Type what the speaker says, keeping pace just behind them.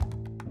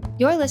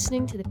You're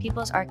listening to The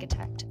People's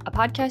Architect, a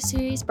podcast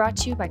series brought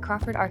to you by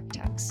Crawford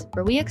Architects,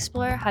 where we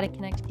explore how to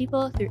connect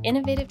people through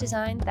innovative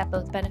design that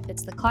both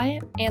benefits the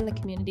client and the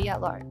community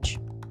at large.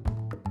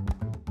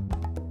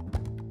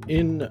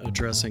 In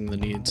addressing the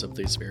needs of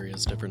these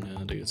various different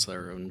entities that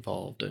are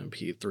involved in a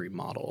P3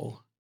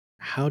 model,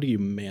 how do you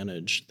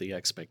manage the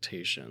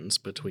expectations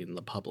between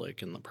the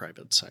public and the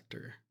private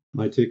sector?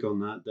 My take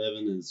on that,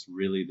 Devin, is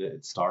really that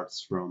it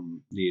starts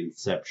from the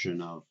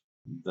inception of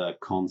the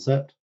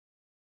concept.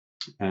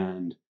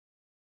 And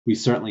we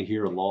certainly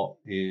hear a lot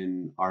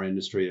in our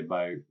industry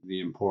about the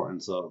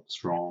importance of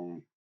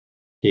strong,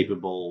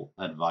 capable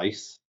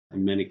advice.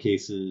 In many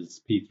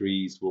cases,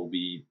 P3s will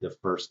be the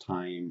first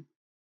time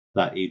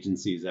that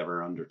agency is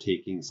ever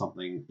undertaking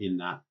something in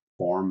that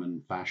form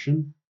and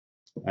fashion.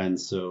 And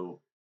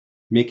so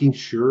making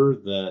sure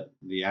that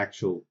the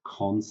actual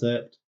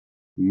concept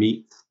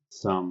meets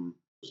some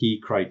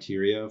key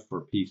criteria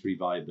for P3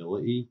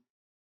 viability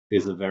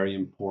is a very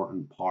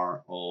important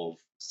part of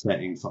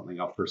setting something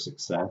up for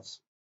success.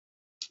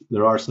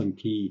 There are some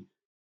key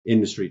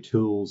industry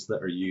tools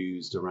that are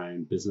used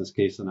around business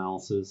case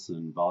analysis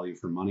and value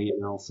for money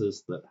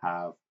analysis that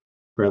have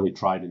fairly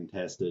tried and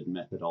tested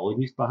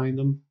methodologies behind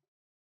them.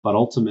 But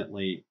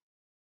ultimately,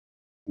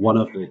 one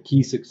of the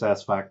key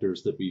success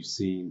factors that we've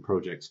seen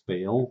projects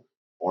fail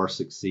or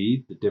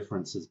succeed, the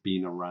difference has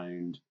been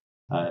around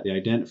the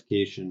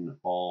identification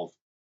of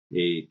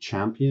a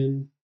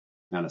champion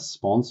and a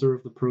sponsor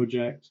of the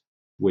project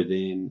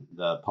within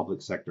the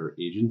public sector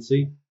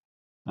agency,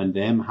 and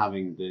them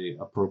having the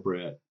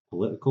appropriate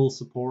political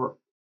support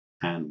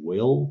and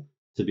will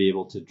to be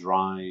able to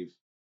drive,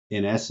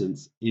 in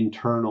essence,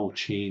 internal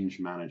change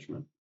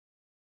management.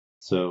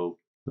 So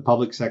the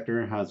public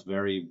sector has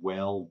very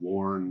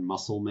well-worn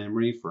muscle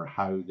memory for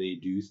how they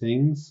do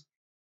things.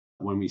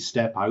 When we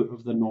step out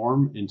of the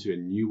norm into a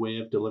new way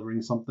of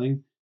delivering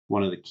something,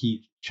 one of the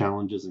key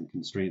challenges and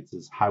constraints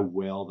is how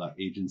well that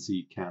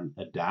agency can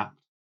adapt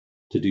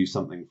to do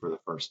something for the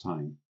first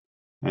time.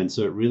 And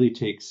so it really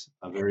takes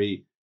a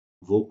very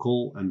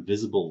vocal and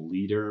visible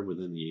leader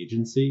within the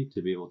agency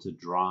to be able to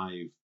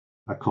drive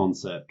a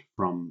concept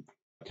from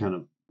kind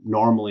of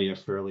normally a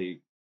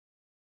fairly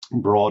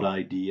broad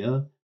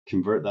idea,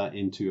 convert that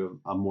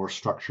into a more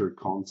structured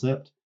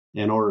concept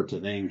in order to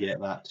then get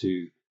that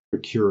to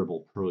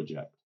procurable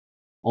project.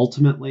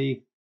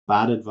 Ultimately,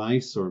 bad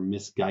advice or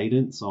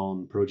misguidance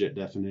on project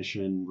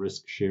definition,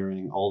 risk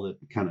sharing, all the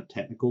kind of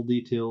technical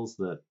details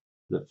that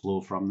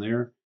flow from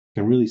there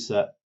can really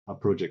set a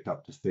project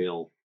up to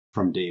fail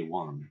from day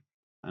one.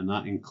 And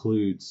that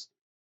includes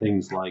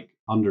things like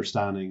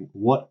understanding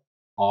what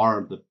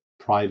are the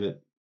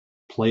private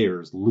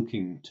players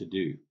looking to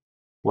do?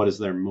 What is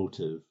their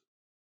motive?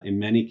 In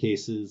many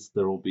cases,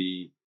 there will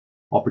be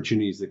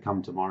opportunities that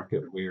come to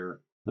market where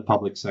the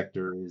public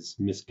sector is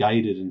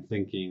misguided in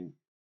thinking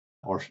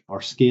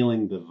or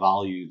scaling the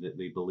value that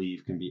they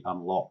believe can be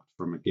unlocked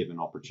from a given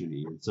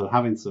opportunity. And so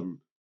having some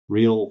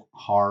real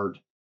hard,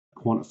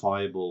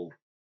 quantifiable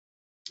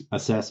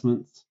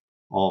assessments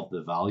of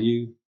the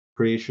value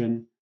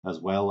creation, as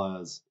well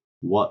as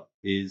what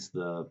is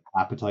the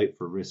appetite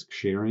for risk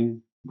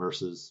sharing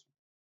versus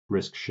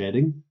risk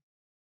shedding,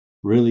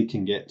 really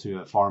can get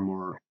to a far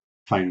more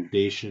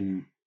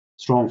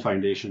strong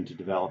foundation to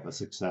develop a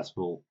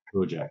successful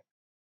project.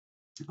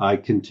 I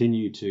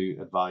continue to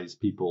advise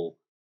people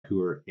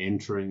who are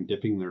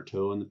dipping their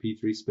toe in the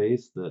P3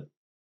 space, that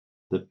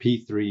the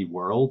P3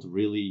 world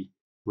really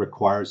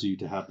requires you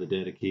to have the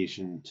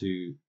dedication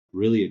to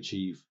really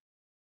achieve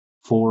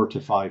 4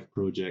 to 5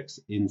 projects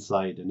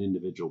inside an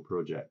individual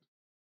project.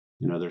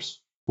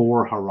 There's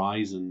 4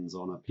 horizons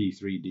on a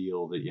P3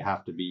 deal that you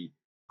have to be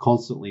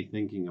constantly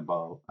thinking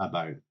about.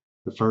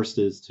 The first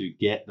is to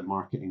get the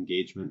market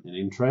engagement and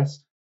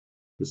interest.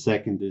 The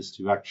second is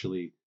to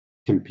actually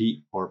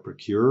compete or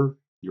procure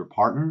your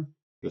partner.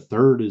 The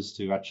third is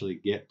to actually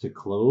get to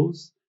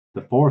close.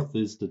 The fourth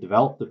is to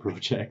develop the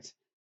project.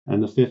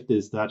 And the fifth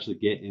is to actually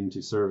get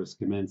into service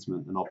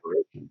commencement and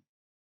operation.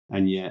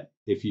 And yet,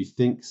 if you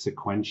think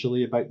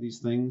sequentially about these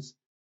things,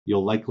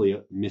 you'll likely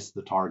miss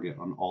the target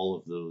on all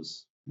of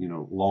those,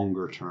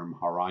 longer term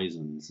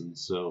horizons. And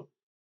so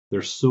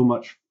there's so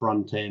much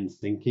front end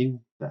thinking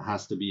that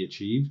has to be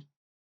achieved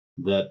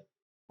that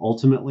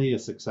ultimately a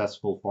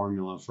successful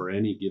formula for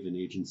any given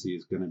agency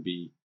is going to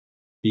be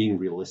being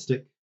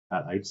realistic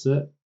at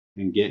outset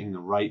and getting the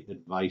right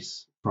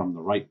advice from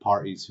the right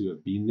parties who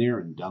have been there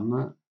and done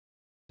that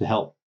to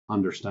help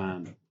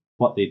understand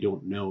what they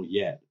don't know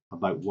yet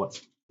about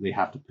what they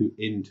have to put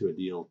into a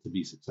deal to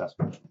be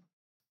successful.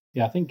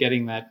 Yeah, I think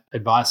getting that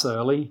advice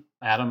early,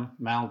 Adam,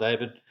 Mal,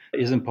 David,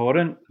 is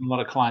important. A lot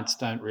of clients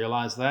don't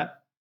realize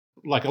that.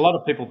 Like a lot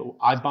of people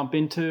that I bump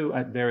into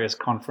at various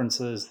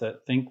conferences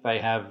that think they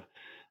have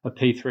a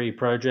P3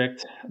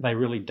 project, they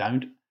really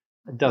don't.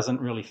 It doesn't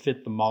really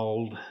fit the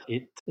mold.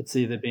 It's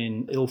either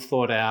been ill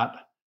thought out.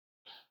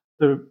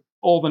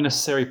 All the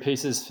necessary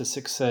pieces for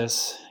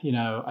success,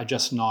 are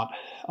just not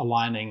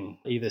aligning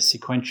either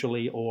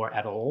sequentially or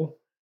at all.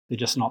 They're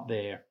just not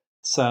there.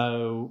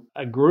 So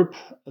a group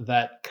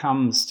that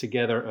comes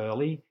together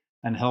early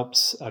and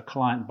helps a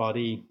client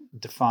body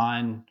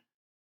define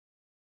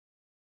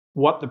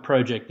what the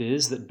project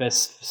is that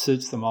best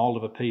suits the mold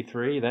of a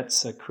P3,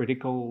 that's a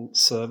critical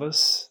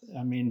service.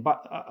 I mean,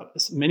 but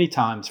many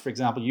times, for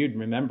example, you'd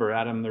remember,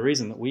 Adam, the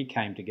reason that we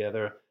came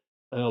together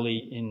early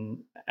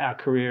in our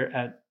career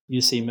at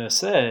UC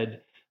Merced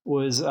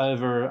was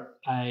over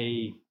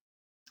a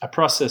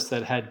process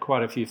that had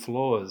quite a few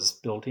flaws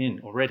built in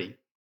already.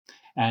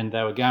 And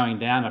they were going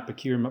down a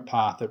procurement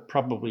path that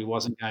probably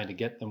wasn't going to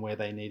get them where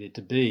they needed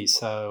to be.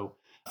 So,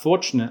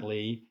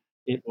 fortunately,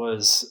 it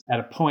was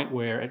at a point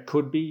where it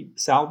could be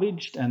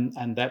salvaged,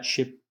 and that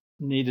ship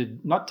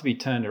needed not to be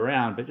turned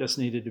around, but just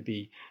needed to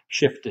be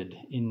shifted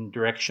in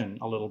direction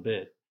a little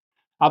bit.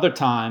 Other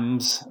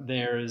times,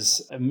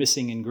 there's a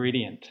missing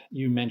ingredient.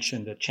 You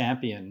mentioned a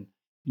champion.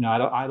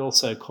 I'd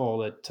also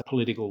call it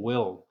political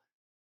will.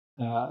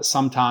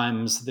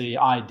 Sometimes the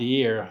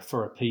idea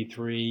for a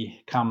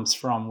P3 comes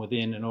from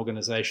within an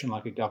organization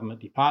like a government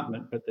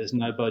department, but there's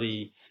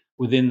nobody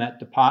within that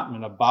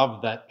department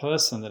above that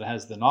person that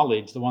has the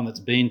knowledge, the one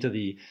that's been to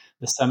the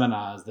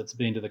seminars, that's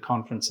been to the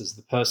conferences,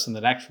 the person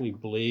that actually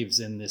believes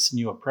in this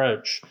new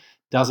approach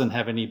doesn't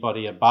have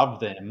anybody above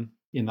them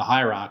in the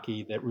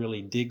hierarchy that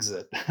really digs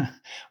it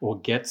or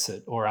gets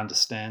it or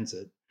understands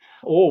it.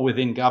 Or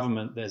within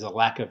government, there's a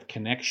lack of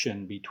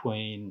connection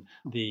between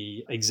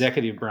the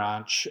executive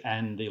branch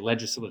and the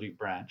legislative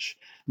branch.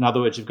 In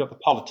other words, you've got the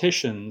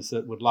politicians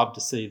that would love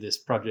to see this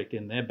project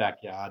in their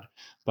backyard,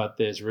 but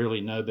there's really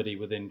nobody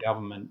within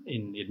government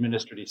in the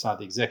administrative side,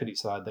 the executive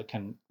side, that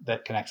can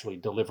actually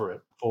deliver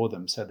it for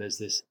them. So there's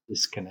this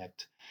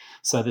disconnect.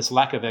 So this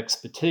lack of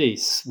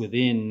expertise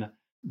within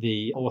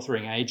the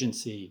authoring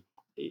agency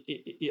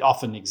it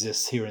often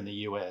exists here in the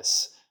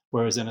US.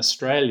 Whereas in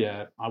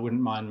Australia, I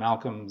wouldn't mind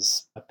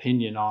Malcolm's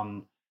opinion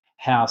on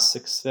how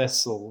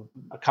successful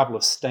a couple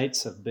of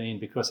states have been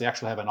because they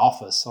actually have an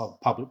office of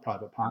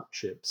public-private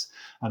partnerships,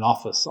 an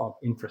office of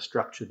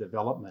infrastructure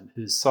development,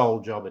 whose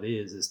sole job it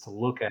is to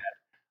look at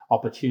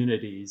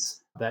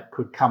opportunities that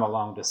could come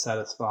along to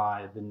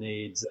satisfy the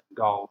needs and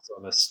goals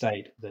of a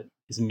state that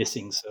is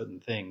missing certain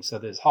things. So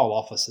there's whole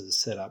offices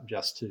set up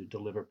just to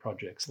deliver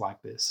projects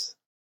like this.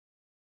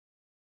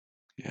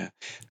 Yeah,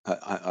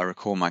 I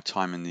recall my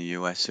time in the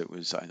US. It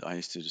was I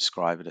used to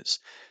describe it as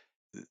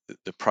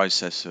the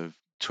process of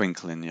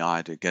twinkle in the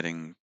eye to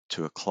getting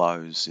to a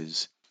close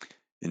is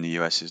in the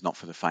US is not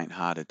for the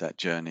faint-hearted. That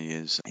journey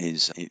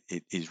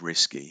is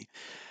risky,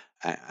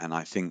 and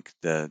I think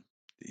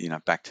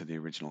back to the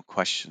original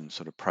question,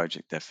 sort of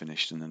project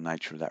definition and the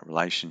nature of that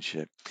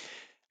relationship.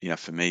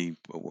 For me,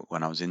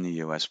 when I was in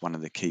the US, one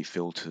of the key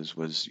filters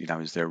was,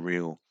 is there a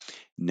real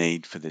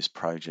need for this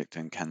project,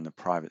 and can the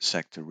private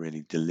sector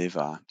really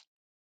deliver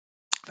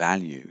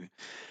value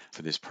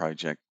for this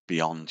project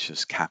beyond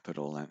just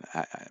capital? And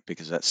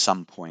because at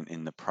some point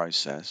in the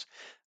process,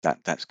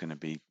 that's going to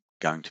be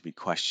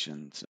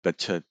questioned. But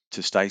to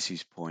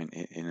Stacey's point,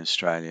 in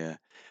Australia,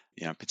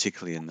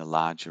 particularly in the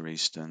larger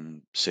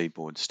eastern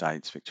seaboard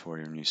states,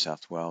 Victoria and New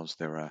South Wales,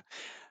 there are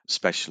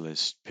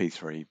specialist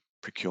P3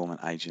 procurement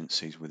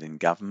agencies within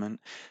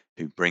government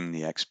who bring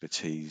the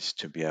expertise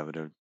to be able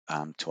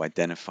to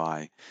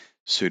identify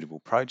suitable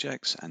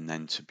projects and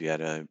then to be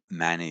able to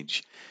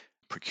manage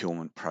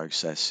procurement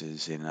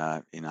processes in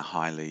a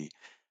highly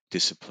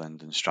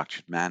disciplined and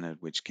structured manner,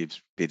 which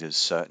gives bidders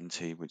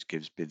certainty, which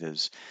gives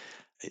bidders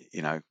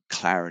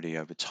clarity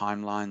over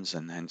timelines,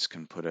 and hence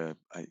can put a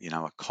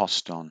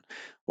cost on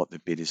what the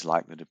bid is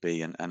likely to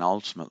be, and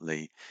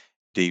ultimately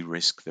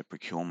de-risk the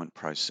procurement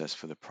process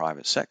for the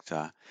private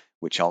sector,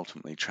 which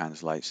ultimately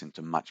translates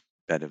into much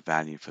better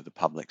value for the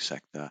public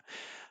sector.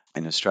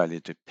 In Australia,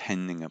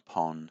 depending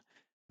upon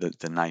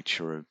the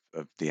nature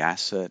of the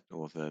asset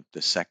or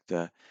the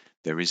sector,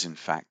 there is in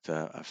fact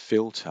a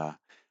filter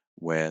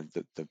where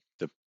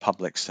the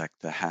public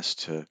sector has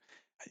to,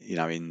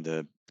 in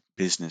the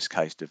business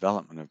case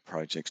development of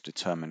projects,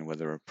 determine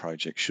whether a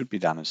project should be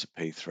done as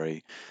a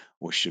P3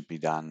 or should be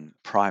done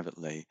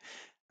privately.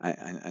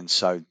 And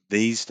so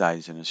these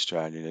days in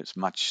Australia, it's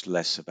much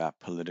less about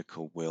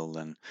political will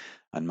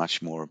and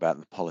much more about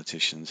the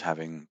politicians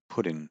having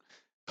put in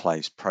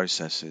place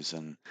processes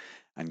and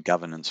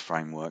governance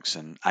frameworks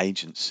and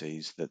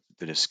agencies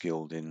that are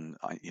skilled in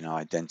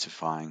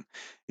identifying,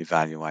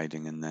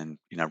 evaluating, and then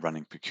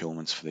running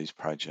procurements for these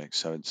projects.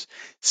 So it's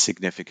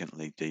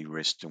significantly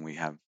de-risked, and we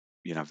have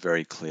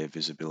very clear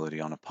visibility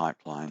on a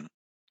pipeline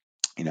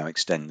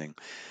extending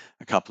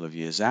a couple of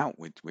years out,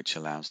 which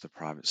allows the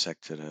private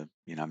sector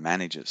to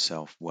manage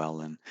itself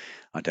well and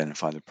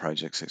identify the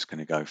projects it's going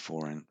to go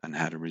for and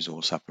how to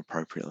resource up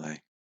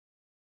appropriately.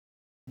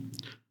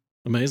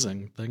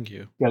 Amazing. Thank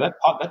you. Yeah,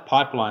 that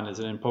pipeline is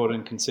an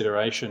important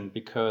consideration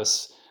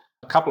because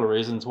a couple of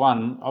reasons.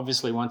 One,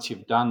 obviously, once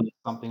you've done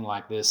something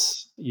like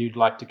this, you'd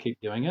like to keep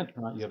doing it,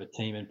 right? You have a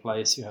team in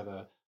place, you have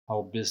a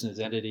whole business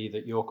entity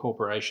that your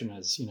corporation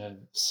has,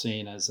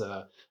 seen as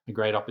a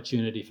great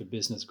opportunity for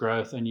business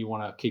growth, and you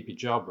want to keep your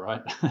job,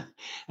 right?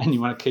 And you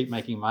want to keep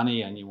making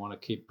money, and you want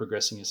to keep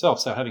progressing yourself.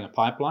 So having a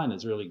pipeline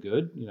is really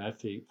good,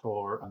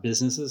 for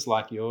businesses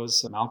like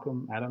yours,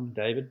 Malcolm, Adam,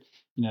 David,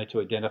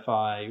 to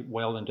identify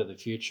well into the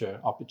future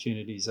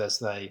opportunities as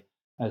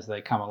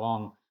they come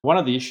along. One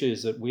of the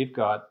issues that we've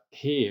got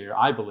here,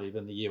 I believe,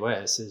 in the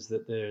US is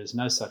that there's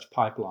no such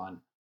pipeline.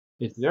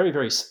 It's very,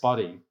 very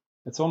spotty.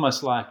 It's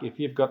almost like if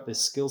you've got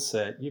this skill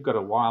set, you've got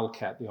to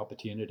wildcat the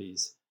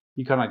opportunities.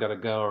 You kind of got to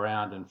go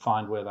around and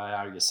find where they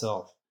are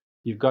yourself.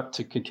 You've got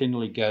to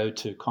continually go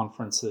to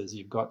conferences.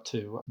 You've got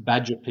to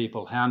badger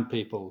people, hound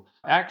people.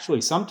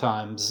 Actually,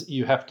 sometimes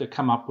you have to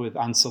come up with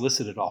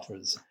unsolicited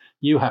offers.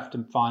 You have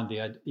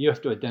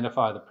to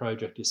identify the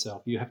project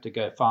yourself. You have to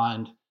go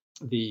find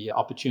the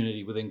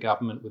opportunity within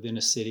government, within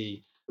a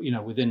city,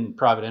 within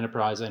private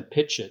enterprise, and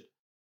pitch it.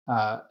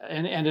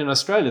 And in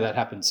Australia, that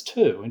happens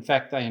too. In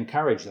fact, they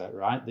encourage that,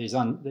 right?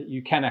 That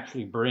you can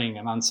actually bring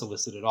an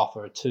unsolicited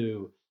offer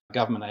to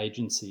government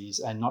agencies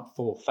and not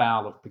fall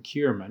foul of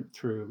procurement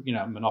through,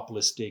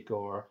 monopolistic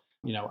or,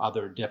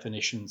 other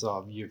definitions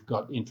of you've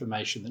got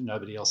information that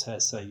nobody else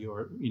has, so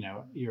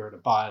you're at a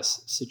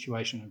biased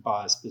situation and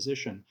biased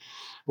position.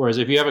 Whereas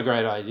if you have a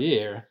great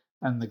idea,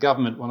 and the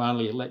government will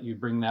only let you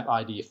bring that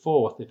idea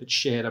forth if it's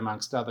shared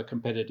amongst other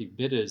competitive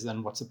bidders,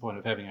 then what's the point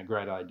of having a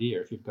great idea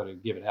if you've got to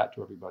give it out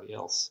to everybody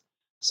else?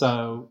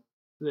 So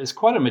there's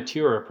quite a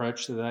mature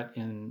approach to that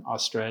in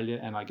Australia,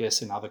 and I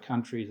guess in other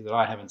countries that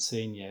I haven't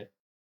seen yet,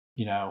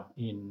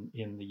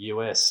 in the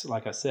US.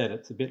 Like I said,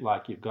 it's a bit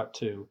like you've got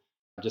to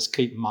just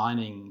keep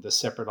mining the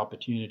separate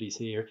opportunities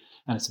here,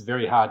 and it's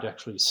very hard to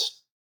actually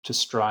to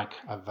strike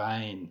a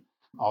vein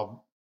of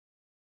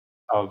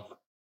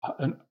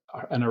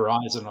an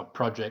horizon of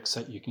projects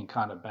that you can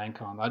kind of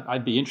bank on.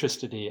 I'd be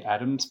interested to hear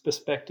Adam's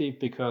perspective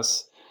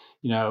because,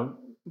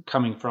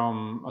 coming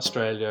from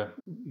Australia,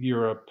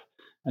 Europe,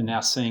 and now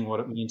seeing what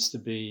it means to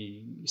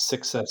be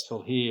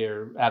successful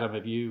here. Adam,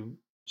 have you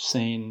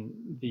seen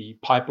the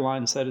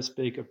pipeline, so to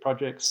speak, of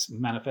projects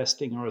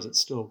manifesting, or is it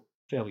still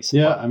fairly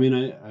spotty? Yeah, I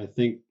mean, I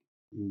think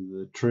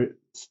the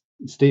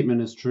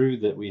statement is true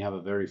that we have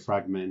a very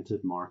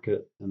fragmented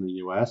market in the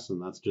US, and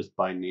that's just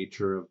by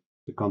nature of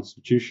the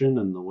Constitution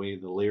and the way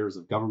the layers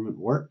of government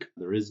work.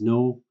 There is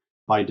no,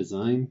 by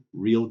design,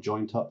 real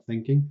joint-up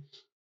thinking.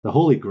 The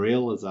Holy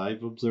Grail, as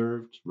I've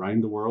observed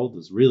around the world,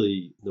 is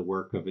really the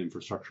work of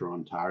Infrastructure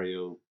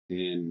Ontario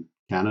in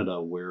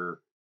Canada, where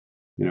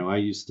I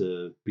used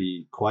to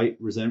be quite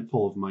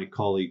resentful of my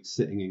colleagues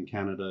sitting in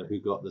Canada who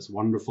got this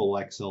wonderful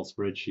Excel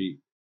spreadsheet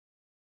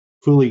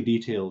fully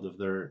detailed of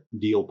their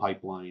deal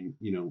pipeline,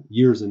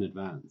 years in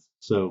advance.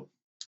 So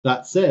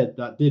that said,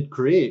 that did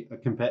create a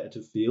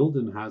competitive field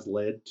and has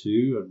led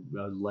to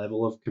a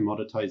level of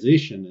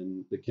commoditization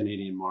in the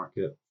Canadian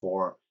market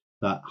for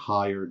that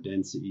higher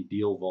density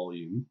deal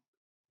volume.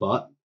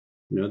 But,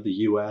 the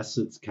US,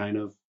 it's kind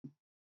of,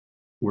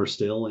 we're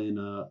still in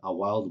a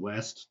Wild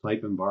West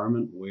type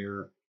environment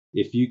where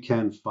if you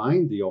can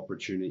find the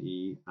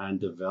opportunity and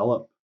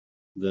develop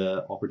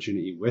the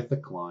opportunity with a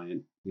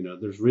client,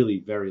 there's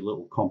really very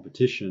little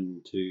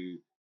competition to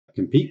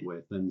compete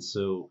with. And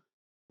so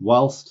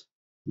whilst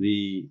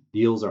the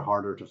deals are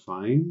harder to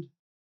find,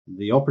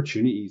 the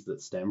opportunities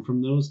that stem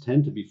from those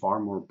tend to be far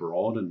more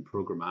broad and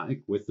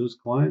programmatic with those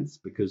clients,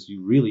 because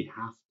you really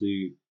have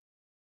to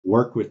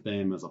work with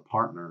them as a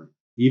partner,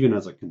 even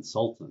as a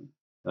consultant.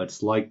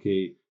 That's like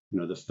the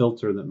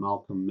filter that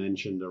Malcolm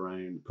mentioned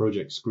around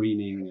project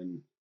screening and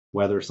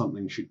whether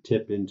something should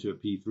tip into a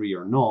P3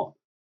 or not.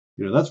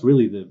 That's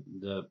really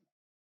the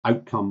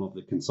outcome of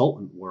the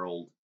consultant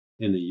world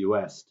in the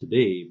US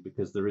today,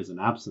 because there is an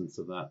absence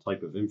of that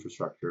type of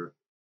infrastructure.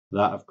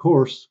 That, of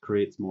course,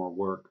 creates more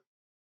work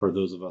for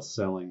those of us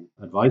selling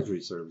advisory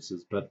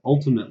services. But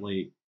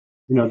ultimately,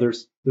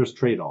 there's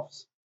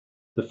trade-offs.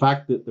 The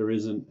fact that there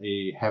isn't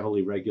a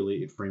heavily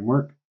regulated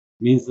framework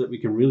means that we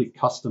can really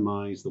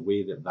customize the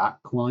way that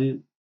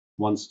client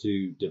wants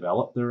to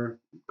develop their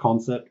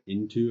concept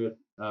into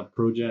a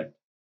project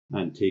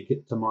and take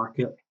it to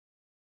market.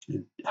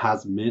 It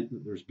has meant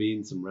that there's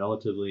been some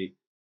relatively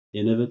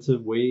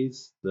innovative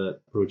ways that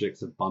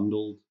projects have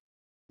bundled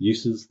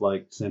uses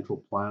like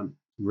central plant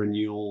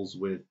renewals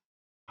with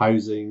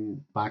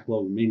housing,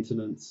 backlog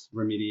maintenance,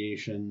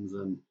 remediations,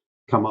 and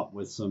come up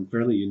with some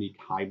fairly unique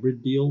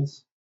hybrid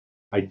deals.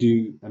 I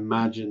do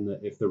imagine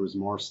that if there was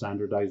more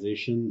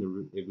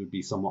standardization, it would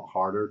be somewhat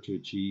harder to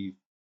achieve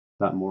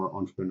that more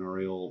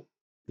entrepreneurial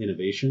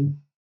innovation.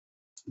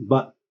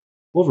 But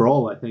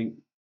overall, I think,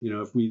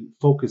 if we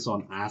focus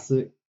on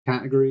asset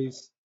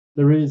categories,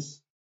 there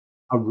is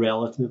a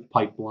relative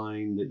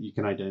pipeline that you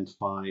can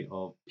identify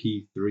of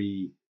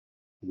P3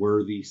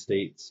 worthy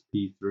states,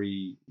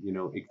 P3,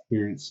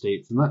 experienced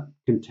states, and that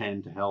can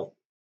tend to help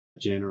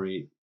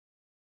generate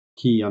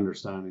key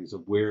understandings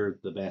of where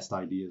the best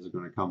ideas are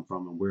going to come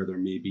from and where there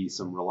may be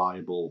some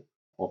reliable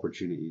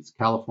opportunities.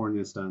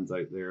 California stands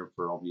out there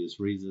for obvious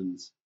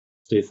reasons.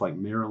 States like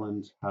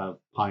Maryland have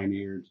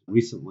pioneered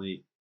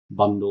recently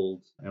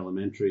bundled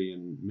elementary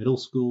and middle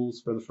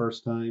schools for the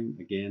first time.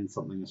 Again,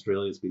 something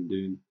Australia's been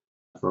doing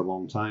for a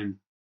long time.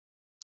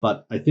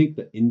 But I think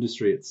the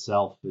industry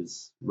itself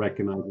is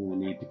recognizing the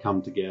need to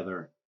come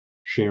together,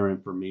 share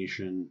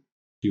information,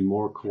 do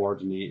more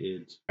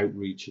coordinated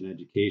outreach and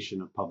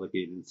education of public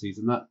agencies.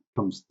 And that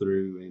comes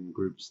through in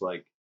groups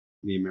like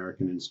the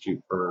American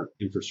Institute for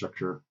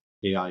Infrastructure,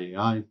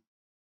 AIAI.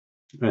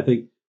 And I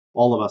think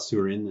all of us who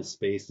are in this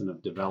space and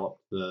have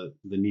developed the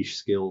niche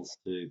skills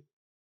to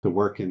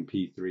work in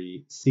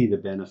P3 see the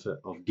benefit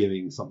of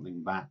giving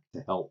something back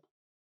to help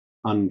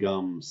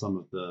ungum some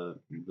of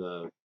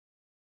the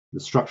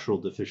structural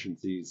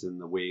deficiencies in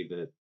the way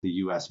that the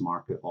US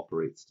market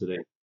operates today.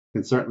 I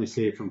can certainly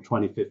say from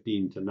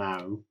 2015 to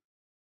now,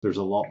 there's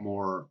a lot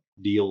more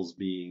deals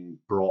being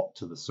brought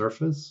to the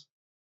surface.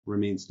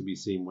 Remains to be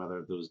seen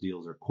whether those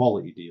deals are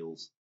quality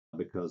deals,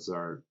 because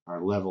our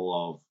level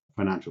of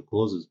financial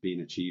closes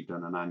being achieved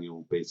on an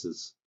annual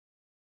basis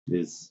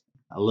is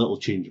a little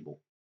changeable.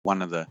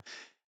 One of the,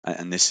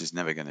 and this is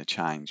never going to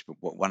change, but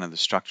one of the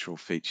structural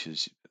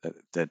features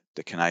that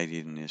the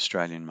Canadian and the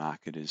Australian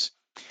market is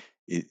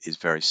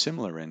very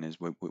similar in is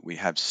we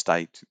have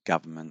state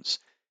governments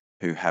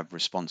who have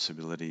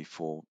responsibility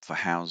for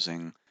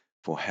housing,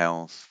 for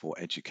health, for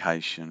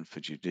education, for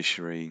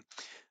judiciary,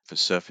 for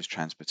surface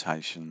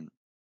transportation,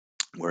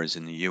 whereas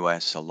in the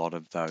US, a lot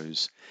of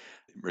those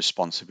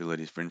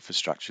responsibilities for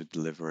infrastructure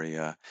delivery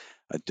are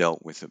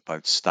dealt with at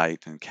both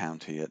state and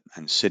county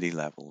and city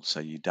level. So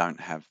you don't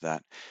have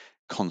that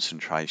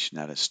concentration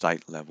at a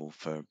state level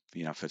for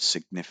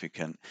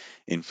significant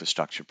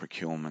infrastructure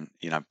procurement,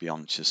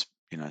 beyond just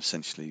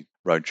essentially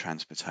road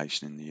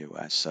transportation in the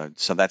US.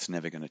 So that's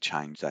never going to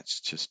change. That's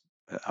just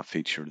a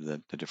feature of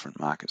the different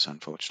markets,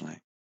 unfortunately.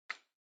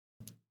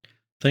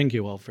 Thank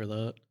you all for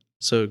that.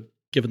 So,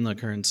 given the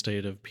current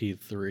state of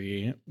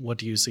P3, what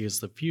do you see as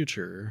the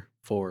future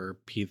for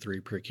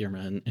P3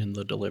 procurement in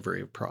the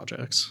delivery of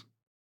projects?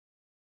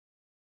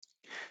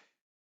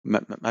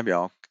 Maybe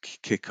I'll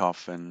kick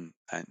off, and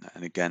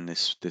again,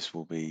 this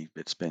will be,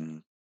 it's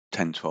been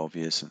 10, 12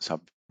 years since I've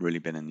really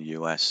been in the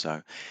US,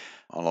 so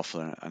I'll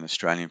offer an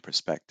Australian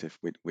perspective,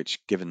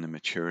 which, given the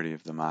maturity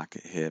of the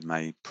market here,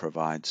 may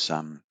provide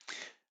some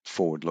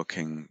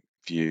forward-looking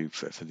view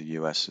for the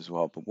US as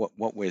well. But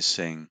what we're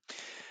seeing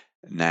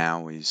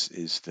now is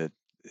that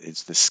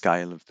the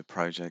scale of the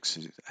projects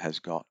has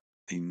got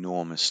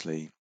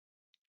enormously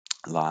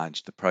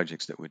large. The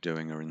projects that we're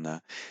doing are in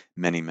the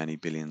many, many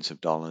billions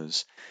of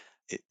dollars.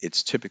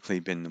 It's typically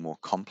been the more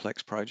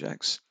complex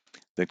projects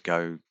that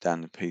go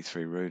down the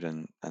P3 route,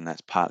 and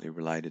that's partly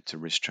related to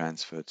risk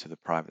transfer to the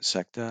private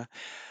sector.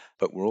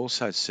 But we're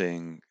also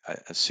seeing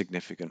a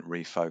significant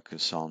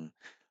refocus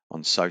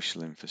on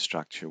social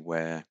infrastructure,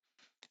 where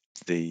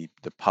the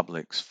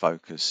public's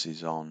focus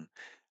is on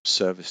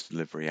service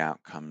delivery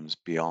outcomes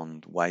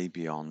way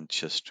beyond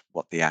just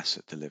what the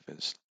asset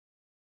delivers.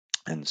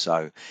 And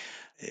so,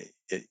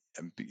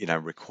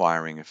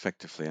 requiring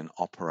effectively an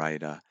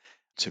operator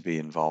to be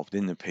involved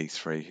in the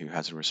P3 who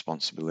has a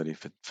responsibility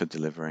for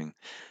delivering,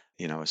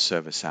 a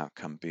service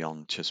outcome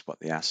beyond just what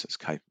the asset's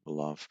capable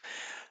of.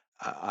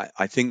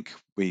 I think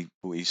we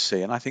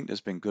see, and I think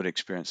there's been good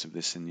experience of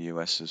this in the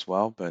US as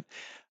well, but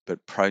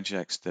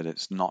projects that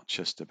it's not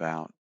just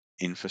about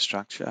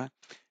infrastructure,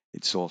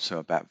 it's also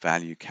about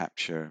value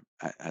capture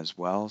as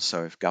well.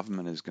 So if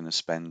government is going to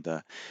spend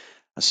a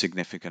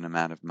significant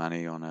amount of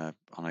money on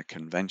a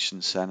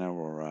convention center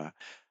or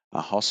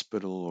a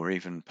hospital or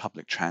even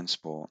public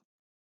transport,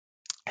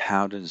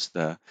 how does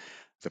the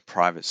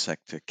private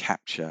sector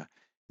capture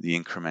the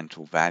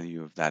incremental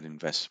value of that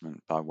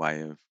investment by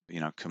way of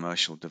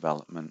commercial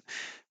development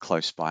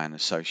close by and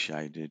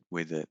associated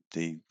with it?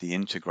 The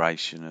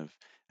integration of,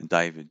 and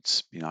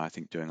David's I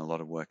think doing a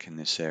lot of work in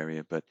this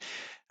area,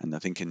 and I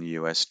think in the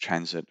US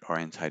transit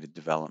orientated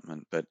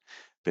development, but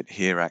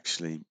here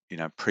actually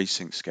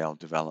precinct scale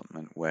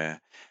development,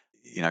 where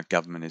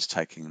government is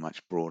taking a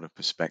much broader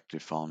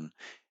perspective on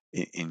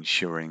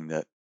ensuring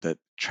that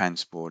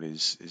transport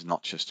is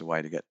not just a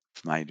way to get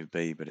from A to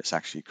B, but it's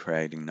actually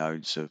creating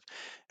nodes of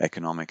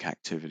economic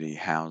activity,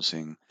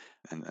 housing,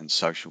 and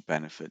social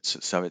benefits.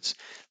 So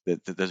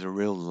there's a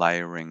real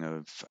layering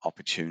of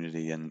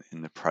opportunity in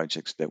the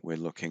projects that we're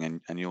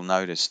looking, and you'll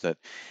notice that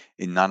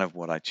in none of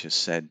what I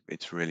just said,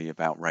 it's really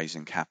about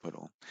raising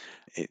capital.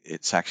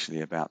 It's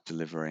actually about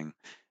delivering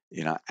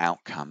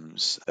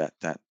outcomes that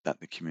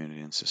the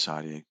community and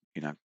society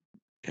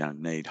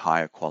need,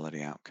 higher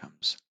quality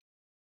outcomes.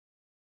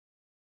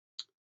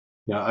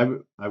 Yeah,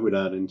 I would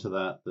add into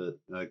that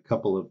a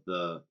couple of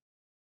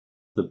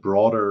the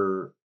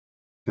broader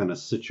kind of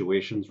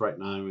situations right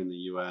now in the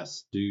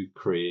US do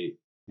create,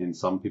 in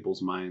some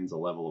people's minds, a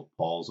level of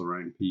pause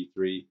around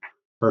P3.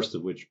 First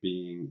of which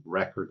being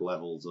record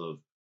levels of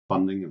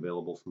funding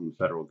available from the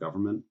federal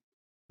government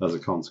as a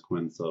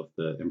consequence of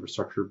the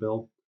infrastructure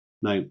bill.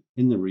 Now,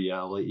 in the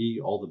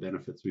reality, all the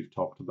benefits we've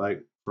talked about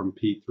from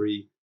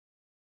P3,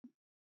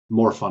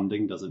 more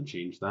funding doesn't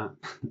change that.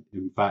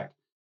 In fact,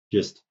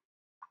 just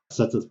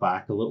sets us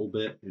back a little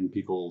bit in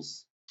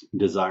people's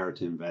desire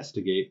to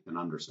investigate and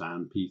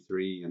understand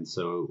P3. And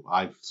so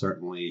I've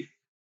certainly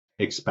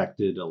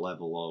expected a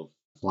level of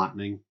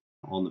flattening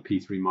on the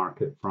P3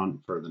 market front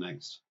for the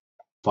next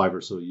 5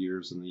 or so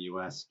years in the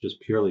US, just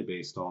purely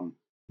based on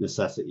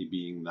necessity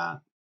being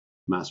that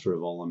master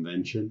of all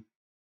invention.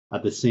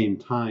 At the same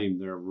time,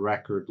 there are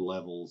record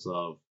levels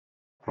of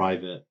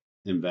private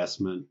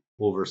investment,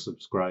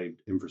 oversubscribed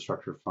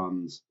infrastructure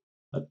funds,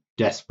 a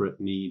desperate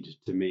need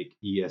to make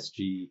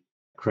ESG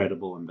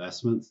credible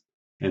investments.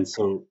 And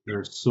so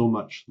there's so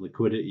much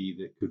liquidity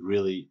that could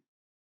really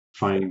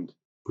find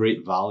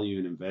great value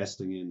in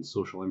investing in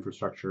social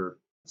infrastructure,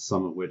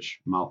 some of which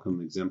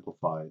Malcolm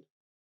exemplified,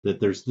 that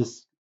there's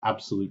this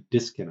absolute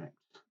disconnect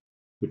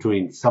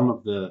between some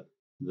of the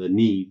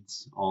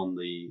needs on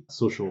the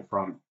social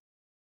front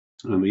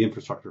and the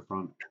infrastructure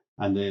front,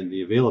 and then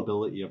the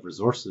availability of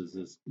resources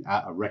is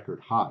at a record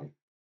high.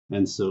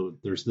 And so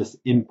there's this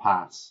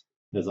impasse,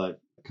 as I've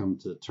come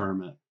to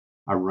term it,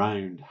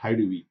 around how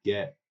do we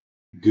get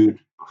good,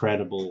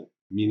 credible,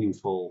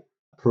 meaningful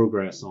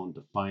progress on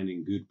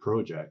defining good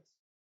projects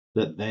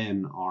that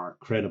then are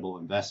credible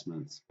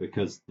investments,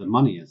 because the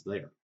money is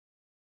there.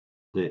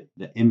 The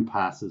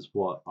impasse is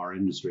what our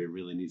industry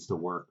really needs to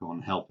work on,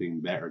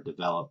 helping better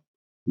develop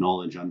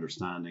knowledge,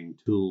 understanding,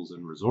 tools,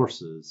 and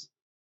resources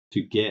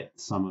to get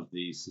some of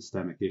these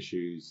systemic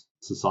issues,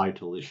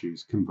 societal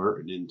issues,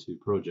 converted into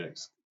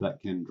projects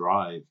that can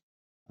drive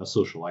a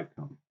social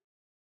outcome.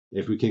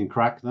 If we can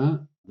crack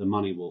that, the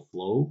money will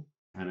flow.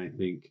 And I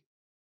think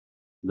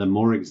the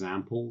more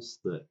examples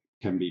that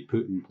can be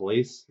put in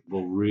place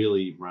will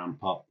really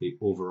ramp up the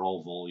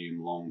overall volume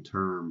long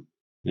term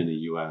in the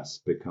US,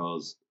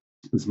 because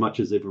as much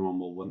as everyone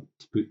will want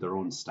to put their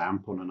own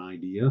stamp on an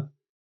idea,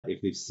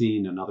 if they've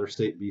seen another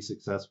state be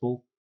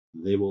successful,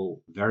 they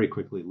will very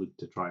quickly look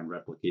to try and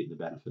replicate the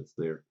benefits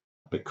there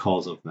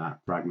because of that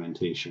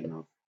fragmentation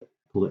of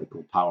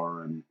political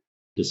power and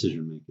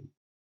decision making.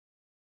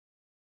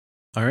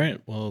 All right.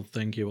 Well,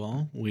 thank you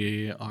all.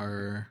 We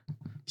are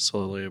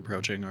slowly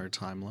approaching our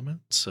time limit,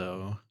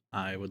 so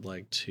I would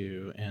like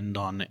to end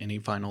on any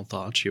final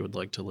thoughts you would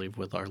like to leave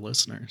with our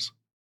listeners.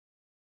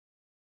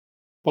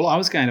 Well, I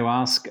was going to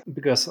ask,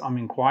 because I'm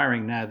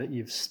inquiring now that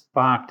you've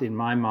sparked in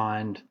my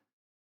mind,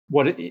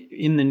 what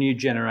in the new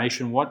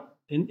generation, what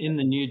in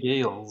the new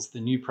deals, the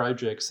new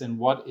projects, and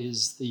what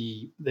is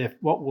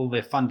what will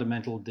their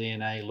fundamental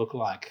DNA look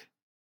like?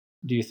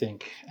 Do you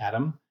think,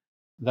 Adam,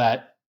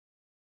 that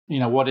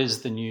what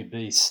is the new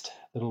beast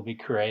that'll be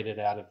created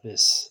out of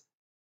this?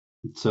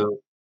 So,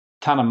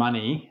 ton of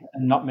money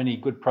and not many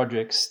good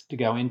projects to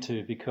go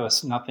into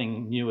because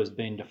nothing new has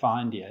been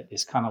defined yet,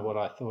 is kind of what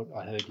I thought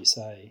I heard you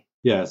say.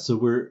 Yeah, so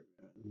we're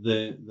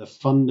the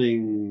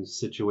funding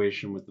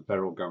situation with the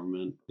federal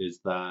government is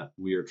that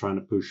we are trying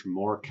to push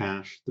more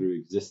cash through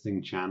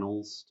existing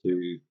channels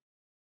to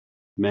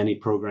many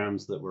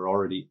programs that were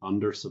already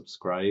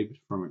undersubscribed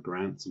from a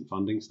grants and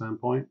funding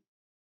standpoint,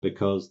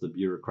 because the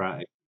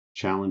bureaucratic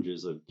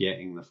challenges of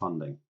getting the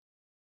funding.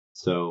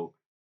 So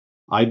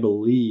I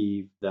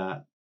believe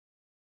that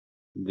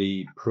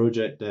the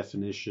project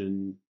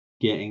definition,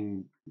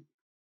 getting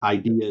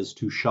ideas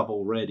to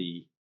shovel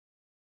ready,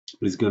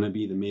 is going to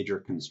be the major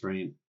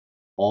constraint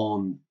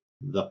on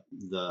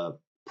the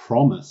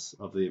promise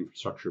of the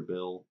infrastructure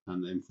bill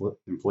and the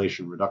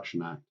Inflation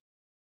Reduction Act.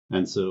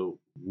 And so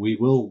we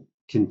will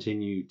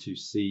continue to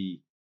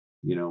see,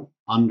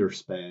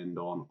 underspend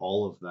on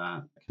all of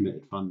that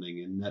committed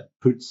funding, and that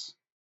puts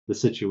the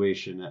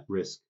situation at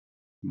risk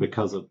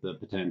because of the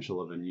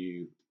potential of a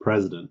new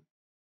president.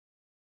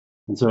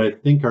 And so I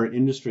think our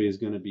industry is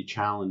going to be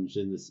challenged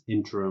in this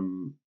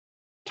interim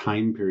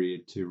time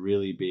period to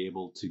really be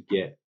able to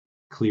get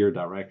clear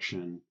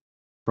direction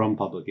from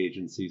public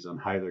agencies on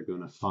how they're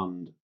going to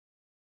fund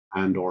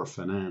and or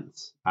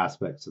finance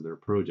aspects of their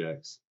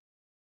projects.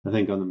 I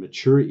think on the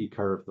maturity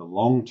curve, the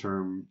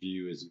long-term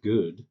view is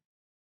good,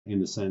 in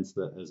the sense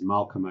that, as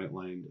Malcolm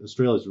outlined,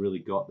 Australia's really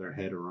got their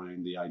head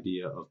around the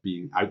idea of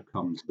being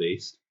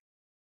outcomes-based,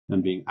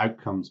 and being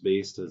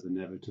outcomes-based has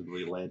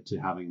inevitably led to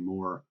having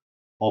more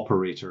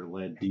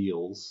operator-led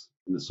deals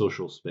in the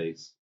social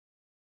space,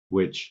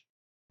 which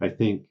I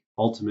think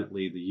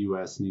ultimately the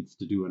US needs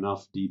to do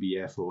enough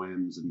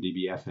DBFOMs and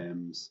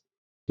DBFMs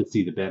to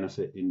see the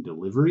benefit in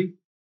delivery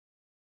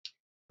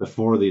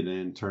before they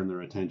then turn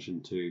their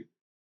attention to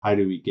how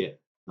do we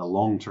get the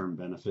long-term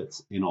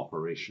benefits in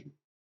operation.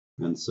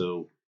 And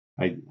so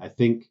I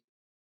think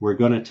we're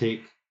going to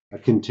take a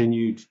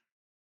continued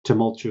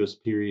tumultuous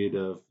period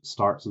of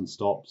starts and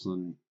stops,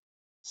 and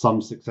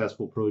some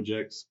successful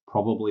projects,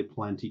 probably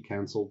plenty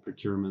cancelled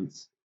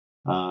procurements,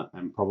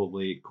 and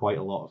probably quite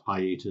a lot of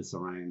hiatus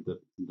around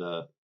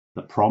the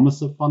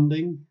promise of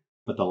funding,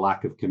 but the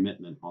lack of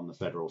commitment on the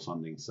federal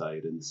funding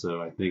side. And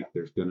so I think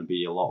there's going to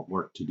be a lot of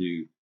work to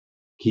do,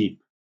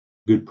 keep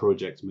good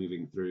projects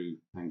moving through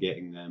and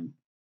getting them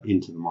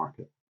into the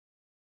market.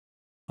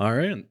 All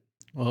right.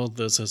 Well,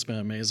 this has been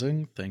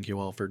amazing. Thank you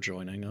all for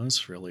joining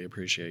us. Really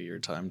appreciate your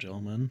time,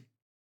 gentlemen.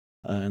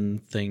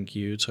 And thank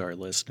you to our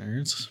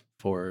listeners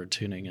for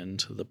tuning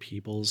into The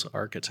People's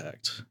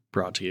Architect,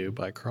 brought to you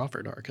by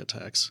Crawford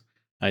Architects.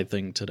 I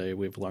think today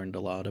we've learned a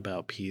lot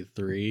about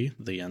P3,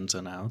 the ins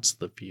and outs,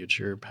 the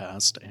future,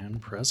 past, and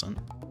present.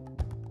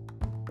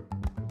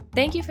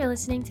 Thank you for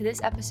listening to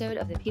this episode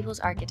of The People's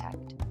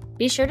Architect.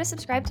 Be sure to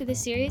subscribe to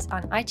this series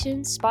on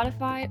iTunes,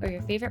 Spotify, or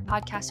your favorite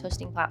podcast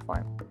hosting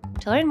platform.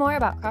 To learn more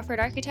about Crawford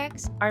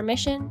Architects, our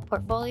mission,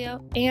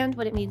 portfolio, and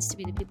what it means to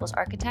be the People's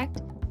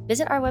Architect,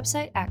 visit our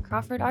website at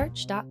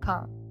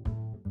crawfordarch.com.